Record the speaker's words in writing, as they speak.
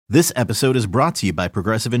This episode is brought to you by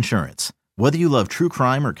Progressive Insurance. Whether you love true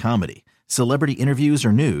crime or comedy, celebrity interviews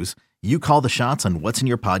or news, you call the shots on what's in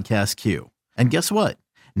your podcast queue. And guess what?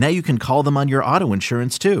 Now you can call them on your auto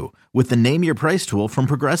insurance too with the Name Your Price tool from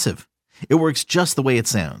Progressive. It works just the way it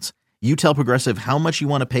sounds. You tell Progressive how much you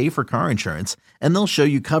want to pay for car insurance, and they'll show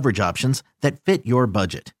you coverage options that fit your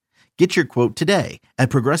budget. Get your quote today at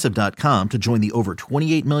Progressive.com to join the over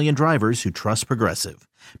 28 million drivers who trust Progressive.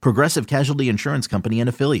 Progressive Casualty Insurance Company and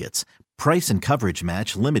Affiliates. Price and coverage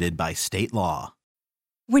match limited by state law.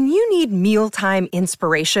 When you need mealtime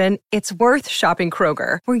inspiration, it's worth shopping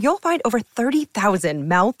Kroger, where you'll find over 30,000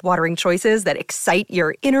 mouth-watering choices that excite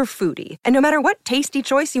your inner foodie. And no matter what tasty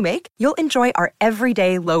choice you make, you'll enjoy our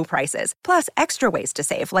everyday low prices, plus extra ways to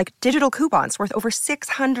save, like digital coupons worth over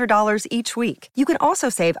 $600 each week. You can also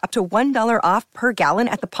save up to $1 off per gallon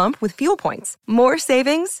at the pump with fuel points. More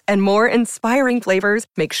savings and more inspiring flavors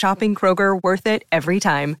make shopping Kroger worth it every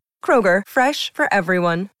time. Kroger, fresh for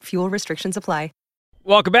everyone. Fuel restrictions apply.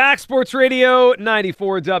 Welcome back, Sports Radio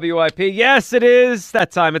 94 WIP. Yes, it is that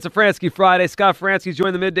time. It's a Franzke Friday. Scott Franzke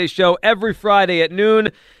joins the midday show every Friday at noon.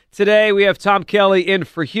 Today we have Tom Kelly in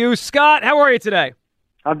for Hugh. Scott, how are you today?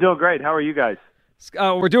 I'm doing great. How are you guys?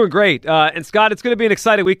 We're doing great. And Scott, it's going to be an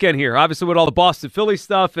exciting weekend here, obviously with all the Boston Phillies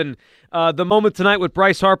stuff and the moment tonight with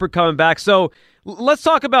Bryce Harper coming back. So let's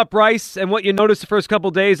talk about Bryce and what you noticed the first couple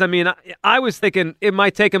of days. I mean, I was thinking it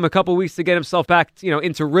might take him a couple of weeks to get himself back,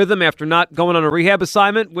 into rhythm after not going on a rehab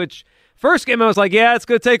assignment, which first game I was like, yeah, it's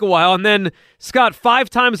going to take a while. And then, Scott,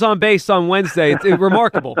 5 times on base on Wednesday. It's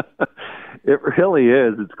remarkable. It really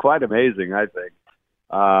is. It's quite amazing, I think.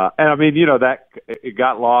 And I mean, that it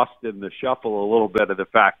got lost in the shuffle a little bit of the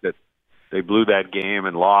fact that they blew that game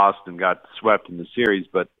and lost and got swept in the series.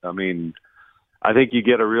 But I mean, I think you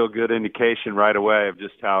get a real good indication right away of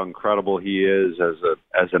just how incredible he is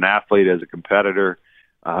as an athlete, as a competitor.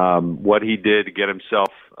 What he did to get himself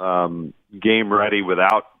game ready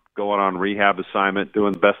without going on rehab assignment,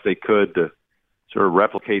 doing the best they could to sort of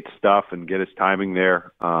replicate stuff and get his timing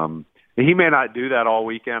there. He may not do that all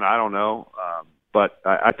weekend. I don't know. But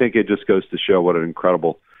I think it just goes to show what an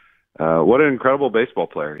incredible baseball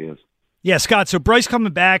player he is. Yeah, Scott, so Bryce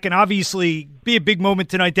coming back, and obviously be a big moment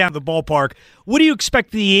tonight down at the ballpark. What do you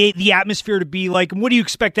expect the atmosphere to be like, and what do you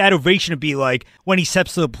expect that ovation to be like when he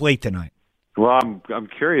steps to the plate tonight? Well, I'm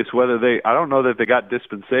curious whether I don't know that they got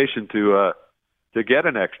dispensation to get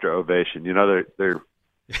an extra ovation. They're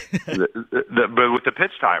but with the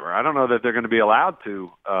pitch timer, I don't know that they're going to be allowed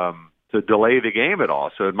to delay the game at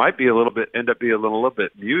all. So it might be end up being a little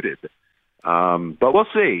bit muted. But we'll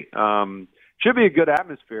see. Should be a good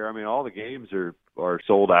atmosphere. I mean, all the games are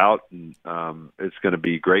sold out, and it's going to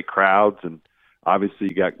be great crowds. And obviously,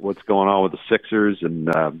 you got what's going on with the Sixers, and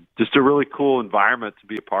just a really cool environment to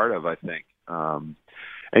be a part of, I think. And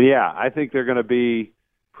yeah, I think they're going to be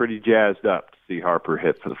pretty jazzed up to see Harper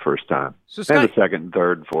hit for the first time. So Scott, and the second, and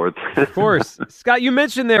third, and fourth. Of course, Scott, you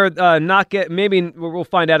mentioned there maybe we'll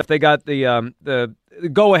find out if they got the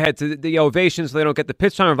go ahead to the ovation so they don't get the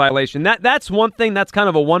pitch timer violation. That's one thing. That's kind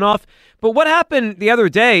of a one-off. But what happened the other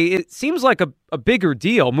day, it seems like a bigger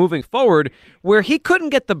deal moving forward, where he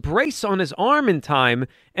couldn't get the brace on his arm in time,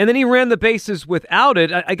 and then he ran the bases without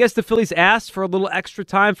it. I guess the Phillies asked for a little extra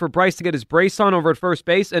time for Bryce to get his brace on over at first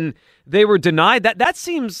base, and they were denied. That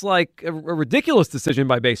seems like a ridiculous decision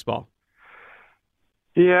by baseball.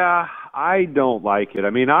 Yeah, I don't like it.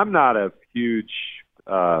 I mean, I'm not a huge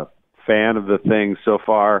fan of the thing so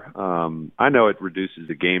far. I know it reduces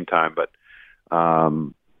the game time, but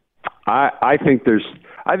I think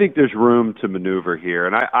there's room to maneuver here,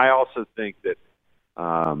 and I also think that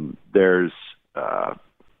there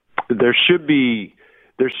should be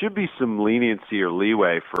some leniency or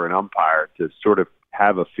leeway for an umpire to sort of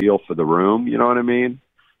have a feel for the room. You know what I mean?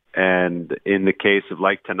 And in the case of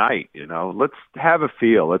like tonight, let's have a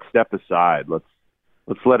feel. Let's step aside. Let's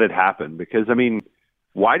let it happen. Because I mean,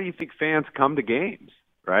 why do you think fans come to games,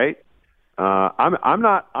 right? I'm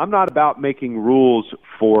not about making rules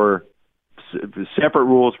for separate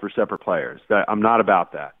rules for separate players. I'm not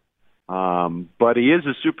about that. But he is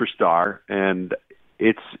a superstar, and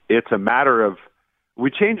it's a matter of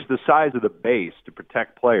we changed the size of the base to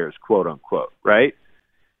protect players, quote unquote, right?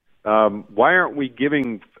 Why aren't we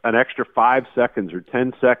giving an extra 5 seconds or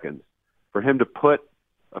 10 seconds for him to put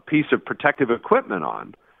a piece of protective equipment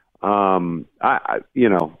on? I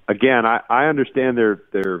understand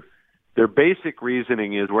their basic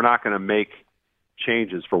reasoning is we're not going to make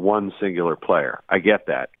changes for one singular player. I get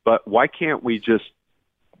that. But why can't we just,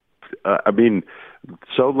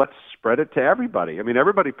 so let's spread it to everybody. I mean,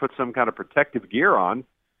 everybody puts some kind of protective gear on.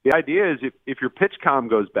 The idea is if your pitch comm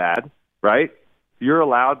goes bad, right, you're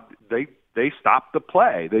allowed. They stop the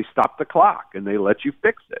play, they stop the clock, and they let you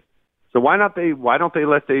fix it. So why don't they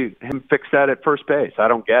let him fix that at first base? I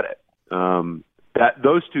don't get it. That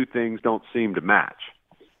those two things don't seem to match.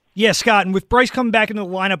 Yeah, Scott, and with Bryce coming back into the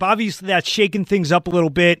lineup, obviously that's shaking things up a little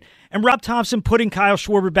bit, and Rob Thompson putting Kyle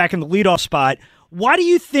Schwarber back in the leadoff spot. Why do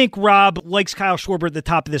you think Rob likes Kyle Schwarber at the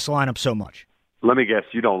top of this lineup so much? Let me guess,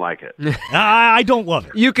 you don't like it. I don't love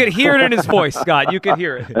it. You could hear it in his voice, Scott. You could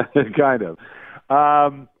hear it. Kind of.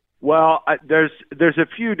 Well, there's a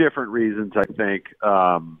few different reasons, I think.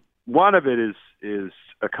 One of it is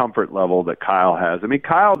a comfort level that Kyle has. I mean,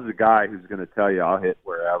 Kyle's a guy who's going to tell you, I'll hit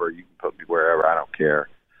wherever, you can put me wherever, I don't care.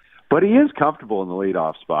 But he is comfortable in the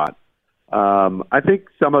leadoff spot. I think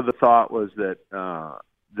some of the thought was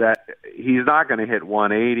that he's not going to hit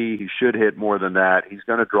 180. He should hit more than that. He's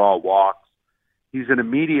going to draw walks. He's an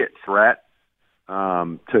immediate threat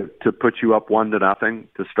to put you up 1-0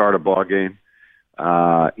 to start a ball game.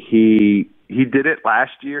 He did it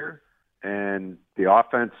last year, and the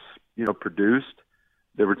offense, produced.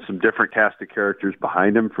 There were some different cast of characters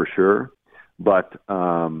behind him for sure, but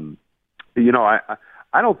I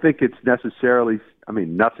don't think it's necessarily. I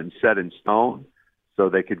mean, nothing's set in stone, so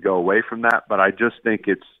they could go away from that. But I just think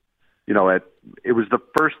it's, it was the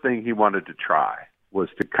first thing he wanted to try, was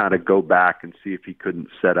to kind of go back and see if he couldn't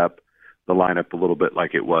set up the lineup a little bit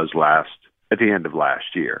like it was at the end of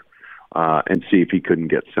last year, and see if he couldn't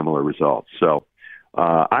get similar results. So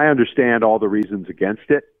I understand all the reasons against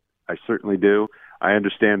it. I certainly do. I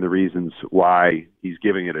understand the reasons why he's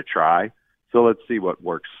giving it a try. So let's see what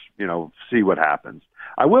works, see what happens.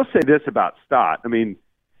 I will say this about Stott. I mean,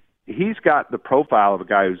 he's got the profile of a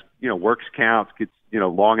guy who's, works counts, gets,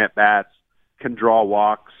 long at bats, can draw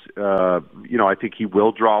walks. I think he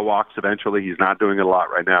will draw walks eventually. He's not doing it a lot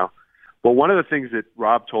right now. But one of the things that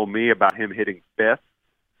Rob told me about him hitting fifth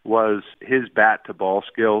was his bat to ball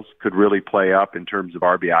skills could really play up in terms of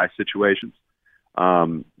RBI situations.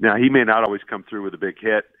 Now, he may not always come through with a big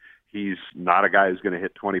hit. He's not a guy who's going to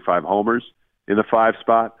hit 25 homers in the 5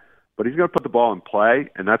 spot, but he's going to put the ball in play,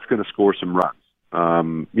 and that's going to score some runs.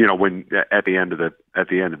 When at the end of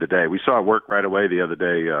the day, we saw it work right away the other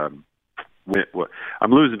day.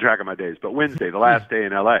 I'm losing track of my days, but Wednesday, the last day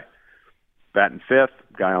in LA, batting fifth,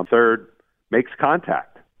 guy on third, makes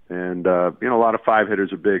contact, and a lot of 5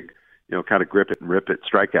 hitters are big, kind of grip it and rip it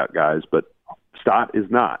strikeout guys, but Stott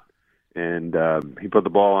is not. And he put the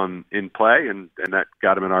ball in play, and that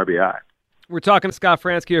got him an RBI. We're talking to Scott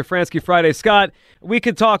Franzke of Franzke Friday. Scott, we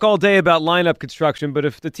could talk all day about lineup construction, but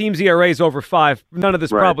if the team's ERA is over 5, none of this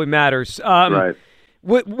probably matters. Right.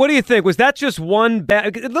 What do you think? Was that just one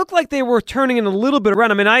bad? It looked like they were turning it a little bit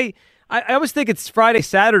around. I mean, I always think it's Friday,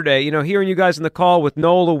 Saturday. Hearing you guys in the call with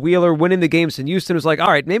Nola, Wheeler winning the games in Houston was like, all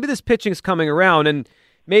right, maybe this pitching's coming around, and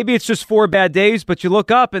maybe it's just 4 bad days, but you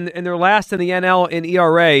look up and they're last in the NL in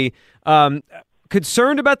ERA.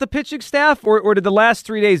 Concerned about the pitching staff, or did the last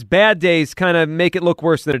 3 days, bad days, kind of make it look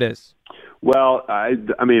worse than it is? Well, I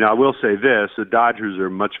mean, I will say this: the Dodgers are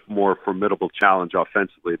a much more formidable challenge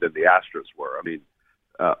offensively than the Astros were.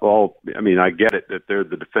 I get it that they're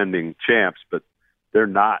the defending champs, but they're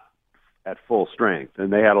not at full strength,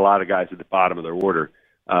 and they had a lot of guys at the bottom of their order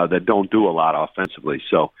that don't do a lot offensively.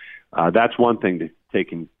 So that's one thing to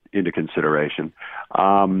take into consideration.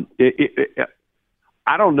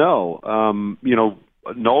 I don't know.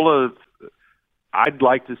 Nola, I'd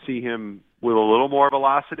like to see him with a little more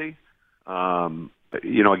velocity.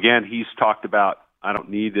 Again, he's talked about, I don't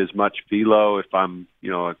need as much velo if I'm,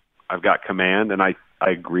 I've got command, and I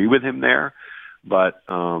agree with him there. But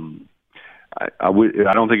I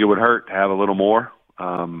don't think it would hurt to have a little more.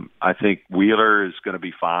 I think Wheeler is going to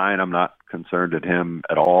be fine. I'm not concerned at him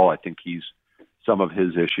at all. I think some of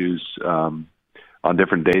his issues on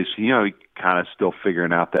different days, he kind of still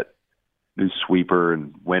figuring out that new sweeper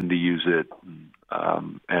and when to use it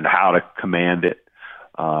and how to command it.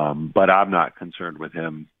 But I'm not concerned with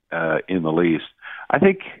him in the least. I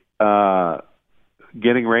think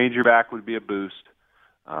getting Ranger back would be a boost.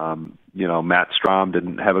 Matt Strahm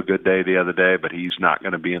didn't have a good day the other day, but he's not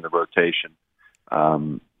going to be in the rotation.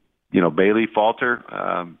 Bailey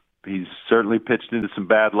Falter, he's certainly pitched into some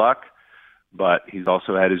bad luck, but he's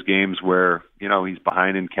also had his games where, he's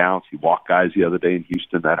behind in counts. He walked guys the other day in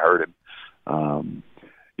Houston that hurt him.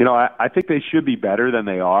 I think they should be better than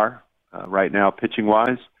they are right now, pitching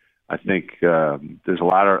wise. I think there's a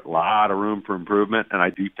lot of room for improvement, and I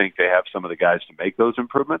do think they have some of the guys to make those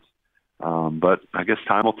improvements. But I guess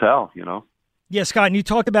time will tell, Yeah, Scott, and you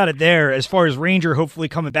talked about it there as far as Ranger hopefully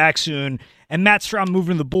coming back soon and Matt Strahm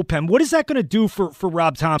moving to the bullpen. What is that going to do for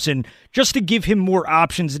Rob Thompson just to give him more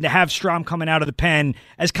options and to have Strahm coming out of the pen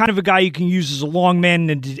as kind of a guy you can use as a long man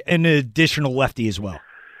and an additional lefty as well?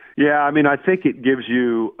 Yeah, I mean, I think it gives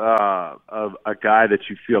you a guy that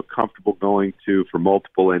you feel comfortable going to for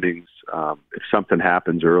multiple innings. If something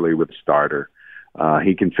happens early with a starter,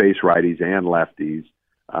 he can face righties and lefties.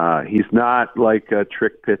 He's not like a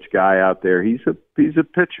trick pitch guy out there. He's a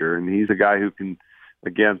pitcher, and he's a guy who can,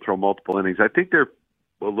 again, throw multiple innings. I think they're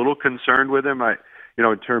a little concerned with him.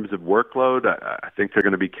 In terms of workload, I think they're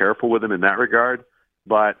going to be careful with him in that regard.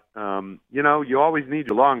 But you always need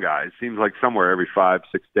your long guy. It seems like somewhere every 5-6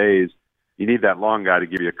 days, you need that long guy to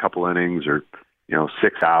give you a couple innings, or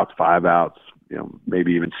 6 outs, 5 outs,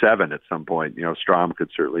 maybe even 7 at some point. Strahm could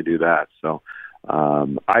certainly do that. So.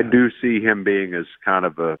 I do see him being as kind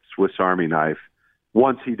of a Swiss Army knife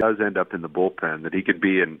once he does end up in the bullpen, that he could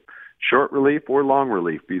be in short relief or long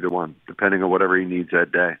relief, either one, depending on whatever he needs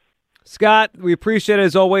that day. Scott, we appreciate it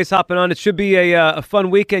as always hopping on. It should be a fun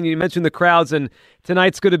weekend. You mentioned the crowds, and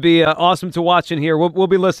tonight's going to be awesome to watch and hear. We'll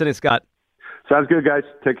be listening, Scott. Sounds good, guys.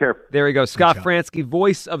 Take care. There we go. Scott Franzke,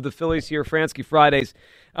 voice of the Phillies here, Franzke Fridays.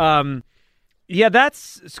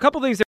 That's a couple things.